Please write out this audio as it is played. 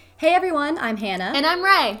Hey everyone, I'm Hannah. And I'm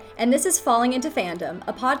Ray. And this is Falling Into Fandom,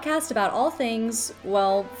 a podcast about all things,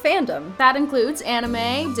 well, fandom. That includes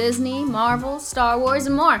anime, Disney, Marvel, Star Wars,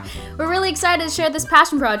 and more. We're really excited to share this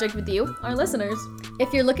passion project with you, our listeners.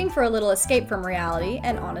 If you're looking for a little escape from reality,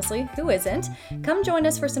 and honestly, who isn't, come join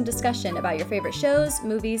us for some discussion about your favorite shows,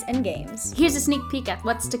 movies, and games. Here's a sneak peek at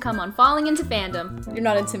what's to come on Falling Into Fandom. You're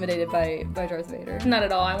not intimidated by Darth Vader? Not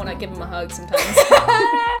at all. I want to give him a hug sometimes.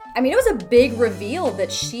 I mean, it was a big reveal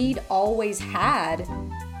that she'd always had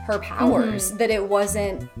her powers, that it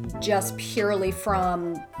wasn't just purely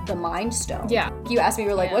from the Mind Stone. Yeah. You asked me, you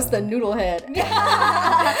were like, what's the noodle head?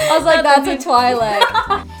 I was like, that's a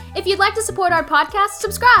Twi'lek. If you'd like to support our podcast,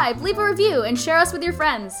 subscribe, leave a review, and share us with your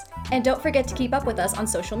friends. And don't forget to keep up with us on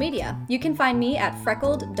social media. You can find me at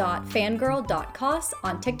freckled.fangirl.cos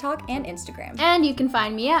on TikTok and Instagram. And you can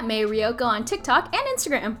find me at May Ryoko on TikTok and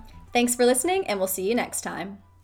Instagram. Thanks for listening, and we'll see you next time.